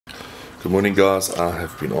Good morning guys, I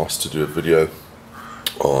have been asked to do a video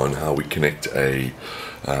on how we connect a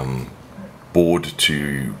board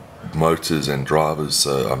to motors and drivers,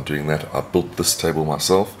 so I'm doing that. I built this table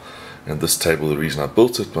myself, and this table, the reason I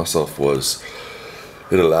built it myself was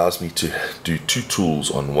it allows me to do two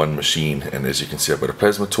tools on one machine, and as you can see I've got a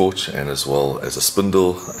plasma torch and as well as a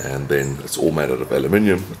spindle, and then it's all made out of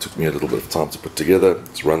aluminium. It took me a little bit of time to put together.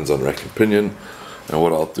 It runs on rack and pinion, and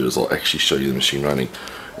what I'll do is I'll actually show you the machine running.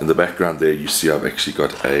 In the background there you see I've actually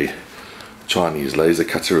got a Chinese laser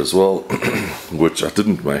cutter as well, which I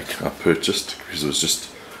didn't make, I purchased because it was just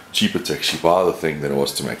cheaper to actually buy the thing than it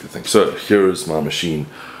was to make the thing. So here is my machine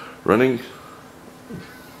running.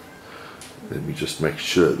 Let me just make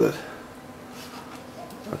sure that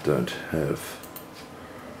I don't have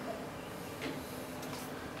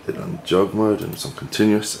it on jog mode and it's on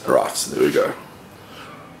continuous. Right, so there we go.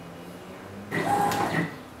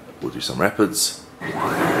 We'll do some rapids.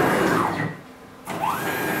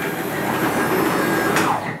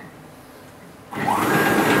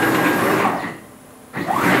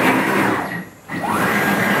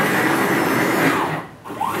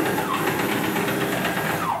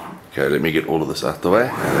 Okay, let me get all of this out the way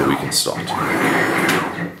and then we can start.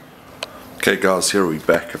 Okay guys, here we're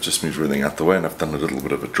back. I've just moved everything out the way and I've done a little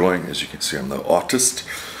bit of a drawing. As you can see, I'm no artist.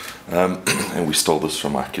 And we stole this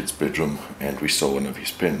from my kid's bedroom, and we stole one of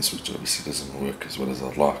his pens, which obviously doesn't work as well as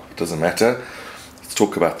I'd like. It doesn't matter. Let's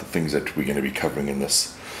talk about the things that we're going to be covering in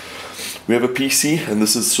this. We have a PC, and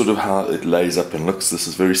this is sort of how it lays up and looks. This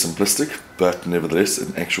is very simplistic, but nevertheless,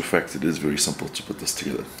 in actual fact, it is very simple to put this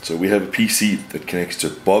together. So we have a PC that connects to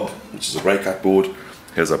a Bob, which is a breakout board.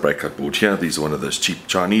 Here's our breakout board here. These are one of those cheap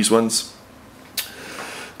Chinese ones.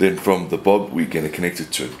 Then from the Bob, we're going to connect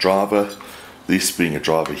it to a driver. This being a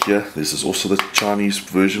driver here. This is also the Chinese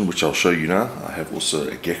version, which I'll show you now. I have also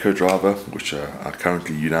a Gecko driver, which I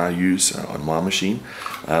currently now use on my machine,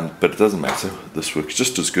 but it doesn't matter. This works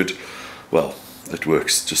just as good. Well, it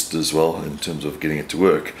works just as well in terms of getting it to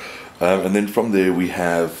work. And then from there we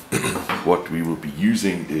have what we will be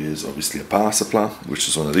using is obviously a power supply, which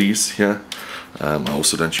is one of these here. I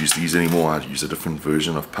also don't use these anymore. I use a different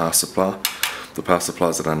version of power supply. The power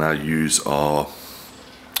supplies that I now use are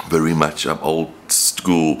very much old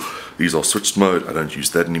school. These are switched mode. I don't use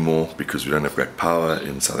that anymore because we don't have great power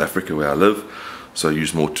in South Africa where I live, so I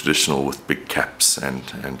use more traditional with big caps and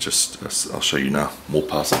just I'll show you now more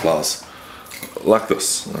power supplies like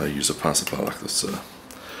this. I use a power supply like this. In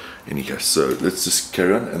any case, so let's just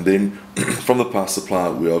carry on, and then from the power supply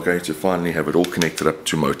we are going to finally have it all connected up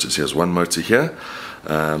to motors. Here's one motor here,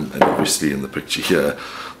 and obviously in the picture here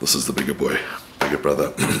this is the bigger boy, bigger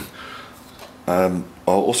brother.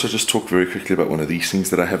 I'll also just talk very quickly about one of these things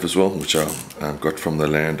that I have as well, which I got from the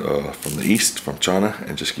land from the east, from China,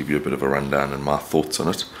 and just give you a bit of a rundown and my thoughts on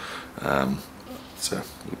it. So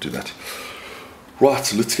we'll do that. Right,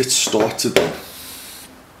 so let's get started then.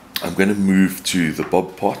 I'm going to move to the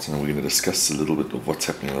Bob part, and we're going to discuss a little bit of what's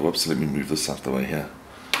happening on the Bob. So let me move this out the way here.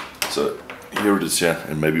 So here it is here,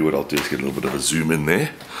 and maybe what I'll do is get a little bit of a zoom in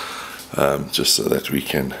there, just so that we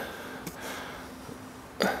can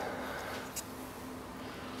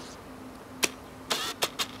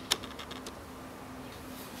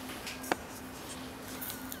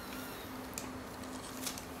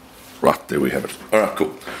right, there we have it. Alright,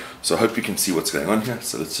 cool. So I hope you can see what's going on here.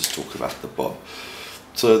 So let's just talk about the Bob.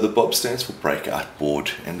 So the Bob stands for breakout board,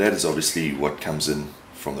 and that is obviously what comes in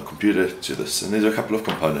from the computer to this. And there's a couple of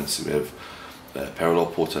components. We have a parallel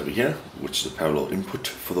port over here, which is a parallel input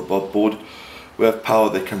for the Bob board. We have power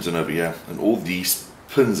that comes in over here, and all these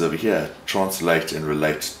pins over here translate and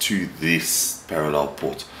relate to this parallel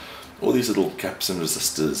port. All these little caps and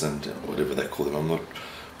resistors and whatever they call them.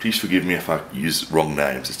 Please forgive me if I use wrong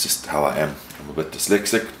names, it's just how I am. I'm a bit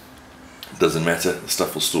dyslexic. It doesn't matter, the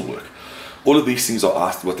stuff will still work. All of these things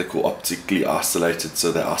are what they call optically isolated,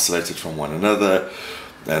 so they're isolated from one another,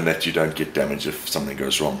 and that you don't get damage if something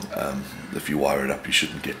goes wrong. If you wire it up, you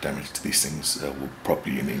shouldn't get damage to these things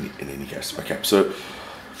properly in any case. Okay, so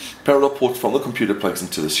parallel port from the computer plugs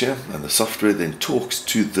into this here, and the software then talks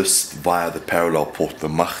to this via the parallel port. The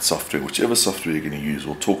Macht software, whichever software you're going to use,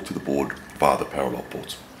 will talk to the board via the parallel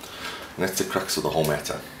port. And that's the crux of the whole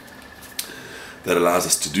matter. That allows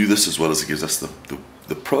us to do this, as well as it gives us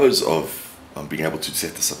the pros of being able to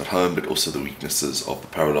set this up at home, but also the weaknesses of the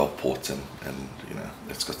parallel port, and you know,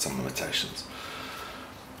 it's got some limitations.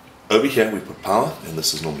 Over here we put power, and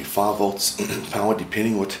this is normally 5 volts power,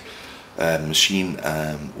 depending what machine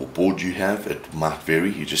or board you have. It might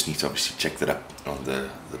vary. You just need to obviously check that up on the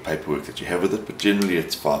paperwork that you have with it, but generally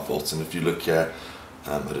it's 5 volts. And if you look here,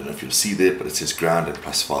 I don't know if you'll see there, but it says ground and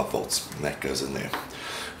plus 5 volts, and that goes in there.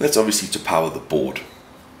 That's obviously to power the board.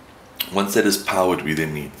 Once that is powered, we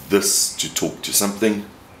then need this to talk to something.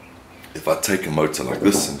 If I take a motor like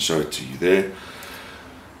this and show it to you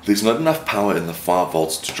there's not enough power in the 5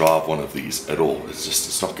 volts to drive one of these at all.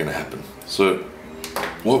 It's not going to happen. So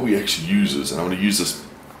what we actually use is, and I'm going to use this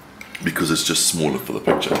because it's just smaller for the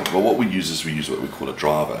picture, but what we use is we use what we call a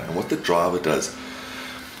driver. And what the driver does,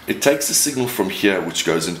 it takes the signal from here which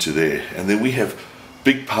goes into there, and then we have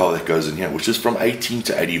big power that goes in here, which is from 18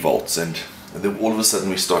 to 80 volts, and then all of a sudden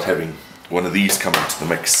we start having one of these come into the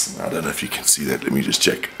mix. I don't know if you can see that, let me just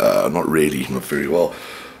check. Not really, not very well,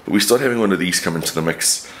 but we start having one of these come into the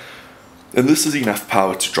mix, and this is enough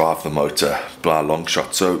power to drive the motor by a long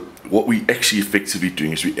shot. So what we actually effectively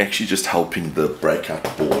doing is we actually just helping the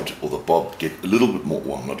breakout board or the bob get a little bit more,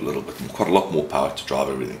 well not a little bit, quite a lot more power to drive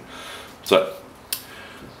everything. So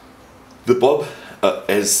the bob or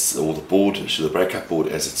the board, the breakout board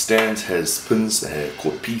as it stands, has pins that are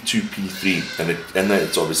called P2, P3, and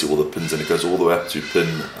it's obviously all the pins, and it goes all the way up to pin,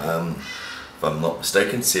 if I'm not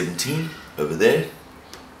mistaken, 17 over there.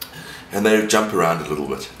 And they jump around a little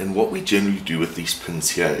bit. And what we generally do with these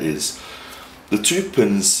pins here is the 2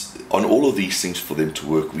 pins on all of these things, for them to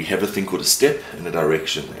work, we have a thing called a step and a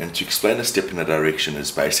direction. And to explain a step and a direction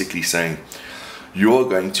is basically saying you are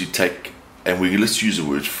going to take, and let's use the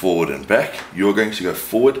word forward and back, you're going to go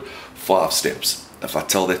forward 5 steps. If I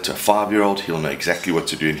tell that to a 5-year-old, he'll know exactly what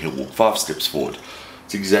to do and he'll walk 5 steps forward.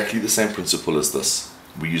 It's exactly the same principle as this.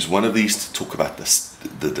 We use one of these to talk about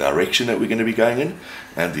the direction that we're going to be going in,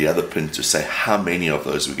 and the other pin to say how many of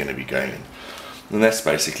those we're going to be going in. And that's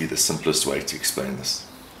basically the simplest way to explain this.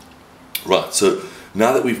 Right, so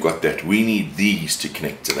now that we've got that, we need these to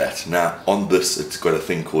connect to that. Now on this, it's got a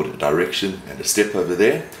thing called a direction and a step over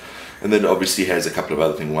there, and then it obviously has a couple of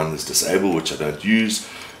other things. One is disable, which I don't use,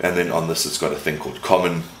 and then on this it's got a thing called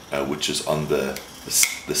common, which is on the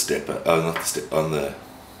stepper, not the step, on the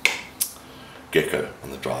Gecko,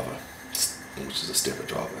 on the driver, which is a stepper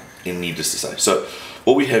driver, and needless to say. So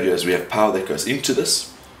what we have here is we have power that goes into this,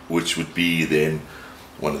 which would be then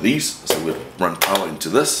one of these. So we'll run power into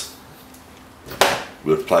this,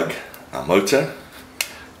 we'll plug our motor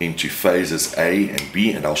into phases A and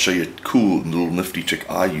B, and I'll show you a cool little nifty trick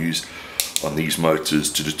I use on these motors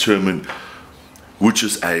to determine which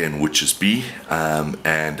is A and which is B,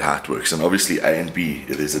 and how it works. And obviously A and B,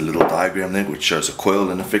 there's a little diagram there which shows a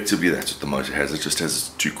coil, and effectively that's what the motor has. It just has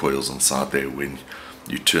 2 coils inside there. When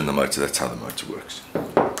you turn the motor, that's how the motor works.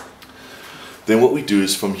 Then what we do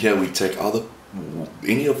is from here we take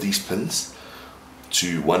any of these pins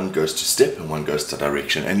to, one goes to step and one goes to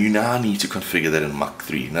direction, and you now need to configure that in Mach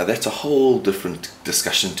 3. Now that's a whole different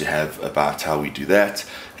discussion to have about how we do that,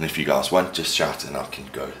 and if you guys want, just shout and I can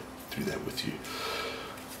go through that with you.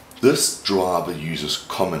 This driver uses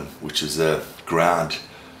common, which is a ground,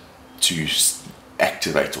 to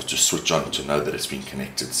activate or to switch on to know that it's been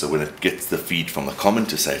connected. So when it gets the feed from the common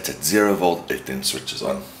to say it's at 0 volt, it then switches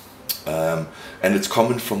on. And it's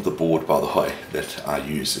common from the board, by the way, that I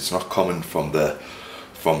use. It's not common from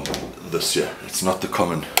this here. It's not the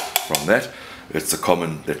common from that. It's the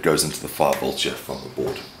common that goes into the 5 volts here from the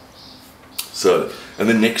board. So, and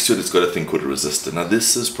then next to it, it's got a thing called a resistor. Now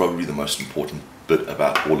this is probably the most important bit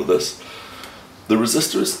about all of this. The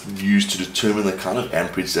resistor is used to determine the kind of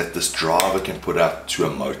amperage that this driver can put out to a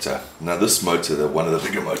motor. Now this motor, one of the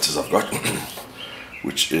bigger motors I've got,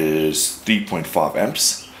 which is 3.5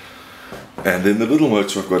 amps. And then the little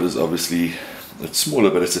motor I've got is obviously, it's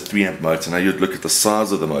smaller, but it's a 3 amp motor. Now you'd look at the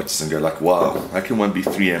size of the motors and go like, wow, how can one be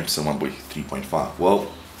 3 amps and one be 3.5?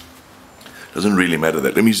 Well, doesn't really matter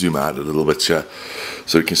that. Let me zoom out a little bit here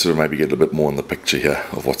so we can sort of maybe get a bit more in the picture here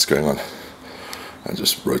of what's going on. And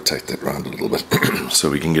just rotate that around a little bit so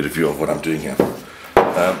we can get a view of what I'm doing here.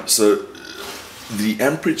 So the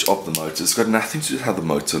amperage of the motor has got nothing to do with how the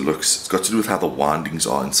motor looks. It's got to do with how the windings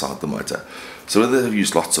are inside the motor. So whether they've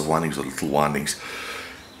used lots of windings or little windings,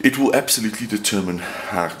 it will absolutely determine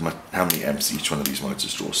how many amps each one of these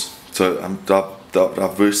motors draws. So I'm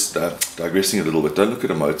digressing a little bit. Don't look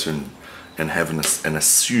at a motor and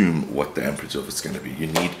assume what the amperage of it's going to be. You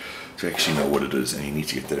need to actually know what it is, and you need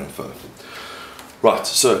to get that info. Right,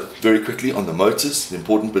 so very quickly on the motors, the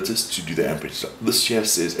important bit is to do the amperage. So this here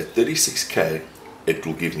says at 36k it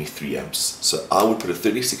will give me 3 amps. So I would put a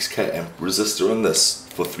 36k amp resistor on this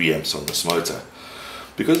for 3 amps on this motor.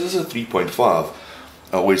 Because this is a 3.5,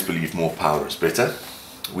 I always believe more power is better.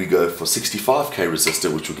 We go for 65k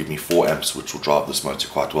resistor, which will give me 4 amps, which will drive this motor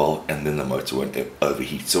quite well, and then the motor won't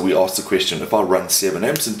overheat. So we ask the question, if I run 7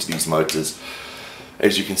 amps into these motors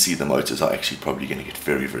as you can see, the motors are actually probably going to get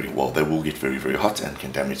they will get very hot and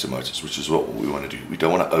can damage the motors, which is what we want to do. We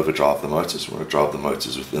don't want to overdrive the motors, we want to drive the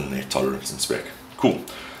motors within their tolerance and spec. Cool.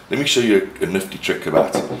 Let me show you a nifty trick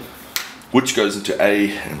about which goes into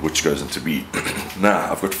A and which goes into B.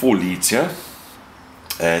 Now, I've got 4 leads here,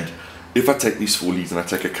 and if I take these 4 leads and I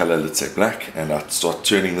take a color, let's say black, and I start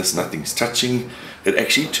turning this, nothing's touching, it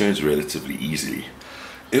actually turns relatively easily.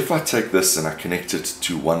 If I take this and I connect it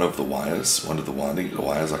to one of the wires, one of the winding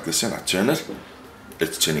wires like this, and I turn it,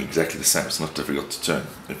 it's turning exactly the same. It's not difficult to turn.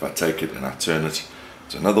 If I take it and I turn it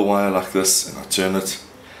to another wire like this and I turn it,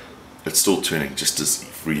 it's still turning just as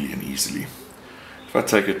freely and easily. If I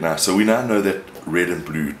take it now, so we now know that red and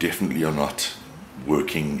blue definitely are not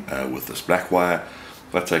working with this black wire.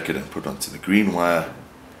 If I take it and put it onto the green wire,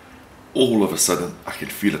 all of a sudden I can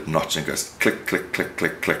feel it notch and goes click, click, click,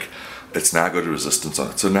 click, click. It's now got a resistance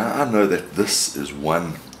on it. So now I know that this is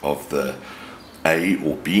one of the A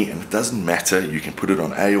or B, and it doesn't matter, you can put it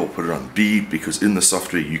on A or put it on B, because in the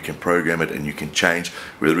software you can program it and you can change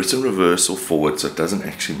whether it's in reverse or forward, so it doesn't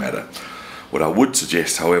actually matter. What I would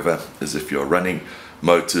suggest, however, is if you're running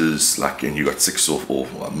motors like, and you got 6 or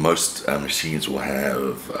most machines will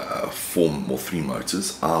have 4 or 3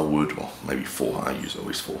 motors. I would, well, maybe 4, I use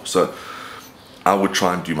always 4. So I would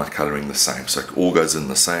try and do my coloring the same, so it all goes in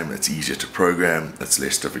the same. It's easier to program, it's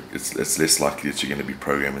less likely that you're going to be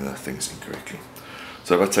programming the things incorrectly.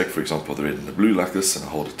 So if I take, for example, the red and the blue like this, and I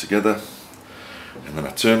hold it together, and then I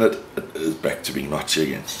turn it, it is back to being notchy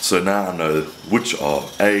again. So now I know which are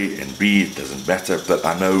A and B, it doesn't matter, but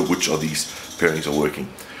I know which of these pairings are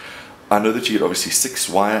working. I know that you get obviously 6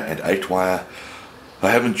 wire and 8 wire. I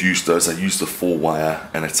haven't used those, I used the 4 wire,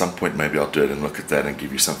 and at some point maybe I'll do it and look at that and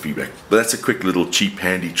give you some feedback. But that's a quick little cheap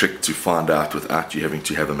handy trick to find out without you having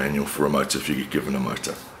to have a manual for a motor if you get given a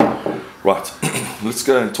motor. Right, let's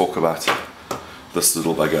go and talk about this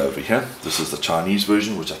little bugger over here. This is the Chinese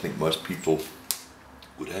version, which I think most people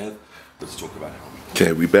would have. Let's talk about it.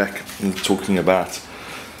 Okay, we're back and talking about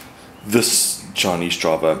this Chinese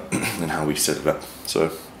driver and how we set it up.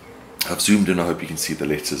 So I've zoomed in, I hope you can see the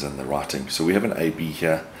letters and the writing. So we have an AB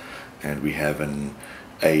here, and we have an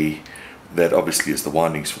A that obviously is the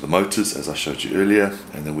windings for the motors, as I showed you earlier,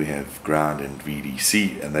 and then we have ground and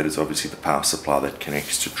VDC, and that is obviously the power supply that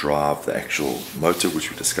connects to drive the actual motor, which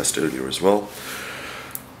we discussed earlier as well.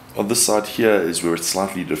 On this side here is where it's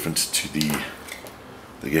slightly different to the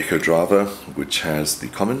Gecko driver, which has the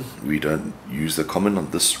common. We don't use the common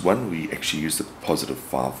on this one, we actually use the positive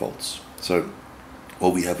 5 volts. So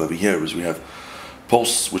what we have over here is we have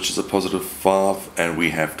pulse, which is a positive 5, and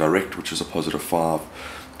we have direct, which is a positive 5,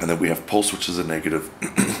 and then we have pulse, which is a negative,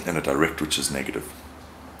 and a direct, which is negative.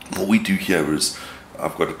 What we do here is,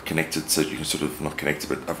 I've got it connected so you can sort of, not connected,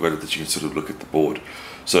 but I've got it that you can sort of look at the board.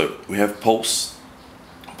 So we have pulse,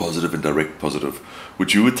 positive, and direct positive,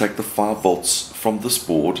 which you would take the 5 volts from this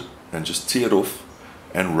board and just tee it off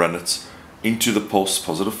and run it into the pulse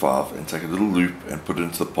positive 5 and take a little loop and put it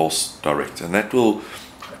into the pulse direct, and that will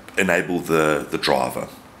enable the driver.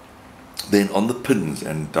 Then on the pins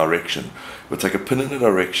and direction, we'll take a pin in a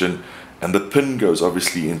direction, and the pin goes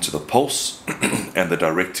obviously into the pulse and the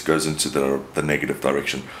direct goes into the negative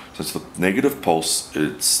direction. So it's the negative pulse,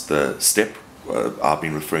 it's the step, I've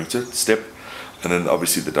been referring to it, step, and then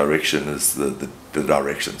obviously the direction is the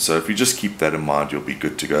direction. So if you just keep that in mind, you'll be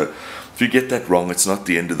good to go. If you get that wrong, it's not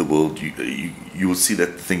the end of the world. You will see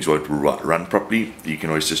that things won't run properly. You can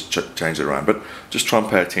always just change it around, but just try and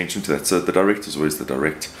pay attention to that. So the direct is always the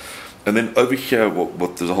direct. And then over here,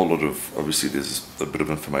 there's a whole lot of, obviously there's a bit of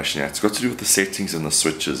information here. It's got to do with the settings and the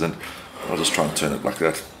switches, and I'll just try and turn it like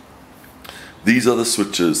that. These are the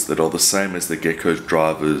switches that are the same as the Gecko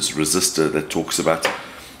driver's resistor that talks about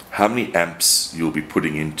how many amps you'll be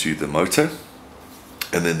putting into the motor.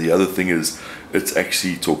 And then the other thing is, it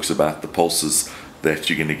actually talks about the pulses that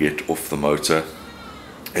you're going to get off the motor,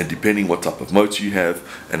 and depending what type of motor you have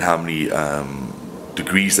and how many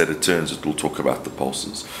degrees that it turns, it will talk about the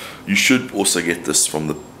pulses. You should also get this from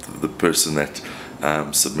the person that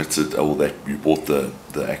submitted, or that you bought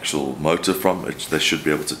the actual motor from. They should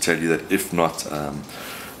be able to tell you that. If not,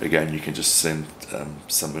 again, you can just send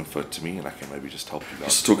some info to me and I can maybe just help you guys.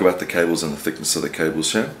 Just talk about the cables and the thickness of the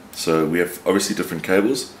cables here. So we have obviously different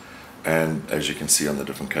cables, and as you can see on the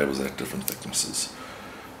different cables, they have different thicknesses.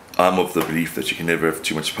 I'm of the belief that you can never have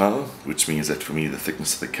too much power, which means that for me the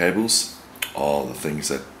thickness of the cables are the things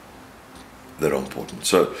that are important.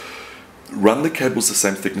 So run the cables the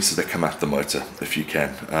same thickness as they come out the motor if you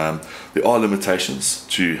can. There are limitations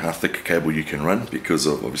to how thick a cable you can run because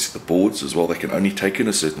of obviously the boards as well. They can only take in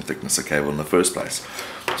a certain thickness of cable in the first place.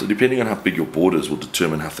 So depending on how big your board is will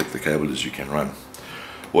determine how thick the cable is you can run.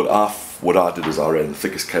 what I did is I ran the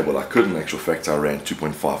thickest cable I could. In actual fact, I ran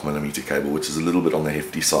 2.5mm cable, which is a little bit on the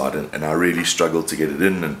hefty side, and I really struggled to get it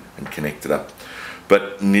in and connect it up.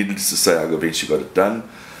 But needless to say, I eventually got it done,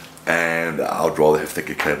 and I'd rather have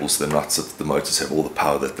thicker cables than not, so that the motors have all the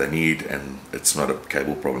power that they need and it's not a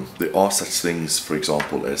cable problem. There are such things, for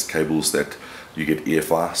example, as cables that you get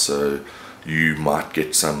EFI, so you might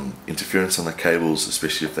get some interference on the cables,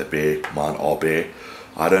 especially if they're bare. Mine are bare.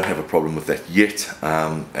 I don't have a problem with that yet,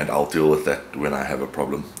 and I'll deal with that when I have a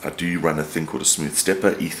problem. I do run a thing called a smooth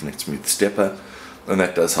stepper, Ethernet smooth stepper, and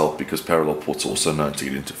that does help because parallel ports are also known to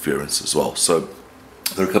get interference as well. So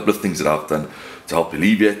there are a couple of things that I've done to help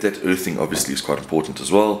alleviate that. Earthing obviously is quite important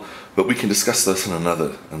as well, but we can discuss this in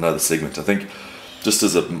another segment. I think just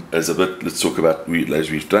as a bit, let's talk about,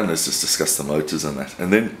 as we've done, let's just discuss the motors and that.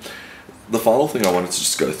 And then the final thing I wanted to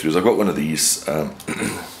just go through is I've got one of these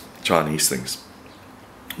Chinese things,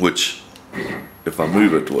 which if I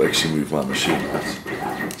move it will actually move my machine,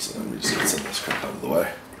 right? So let me just get some of this crap out of the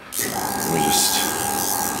way. Let me just,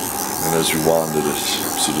 and as we wind it, it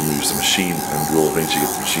sort of moves the machine, and we'll eventually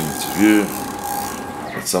get the machine into view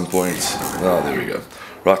at some point. Oh, there we go.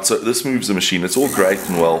 Right, so this moves the machine. It's all great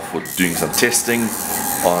and well for doing some testing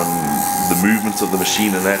on the movement of the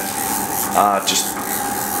machine and that.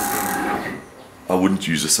 I wouldn't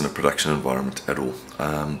use this in a production environment at all.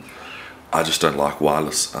 I just don't like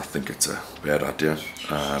wireless. I think it's a bad idea.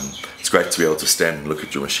 It's great to be able to stand and look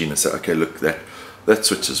at your machine and say, okay, look, that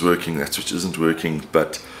switch is working, that switch isn't working,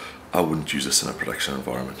 but I wouldn't use this in a production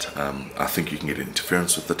environment. I think you can get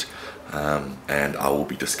interference with it, and I will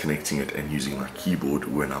be disconnecting it and using my keyboard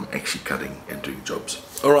when I'm actually cutting and doing jobs.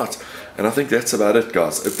 Alright, and I think that's about it,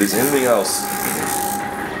 guys. If there's anything else,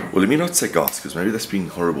 well, let me not say guys, because maybe that's being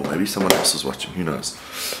horrible. Maybe someone else is watching, who knows.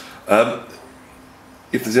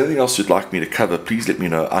 If there's anything else you'd like me to cover, please let me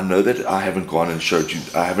know. I know that I haven't gone and showed you,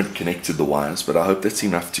 I haven't connected the wires, but I hope that's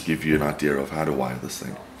enough to give you an idea of how to wire this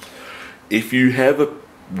thing. If you have a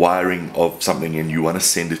wiring of something and you want to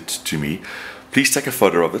send it to me, please take a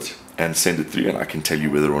photo of it and send it through, and I can tell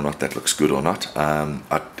you whether or not that looks good or not. I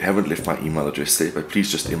haven't left my email address there, but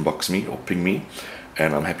please just inbox me or ping me,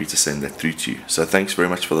 and I'm happy to send that through to you. So thanks very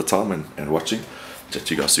much for the time and watching. Chat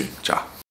to you guys soon. Ciao.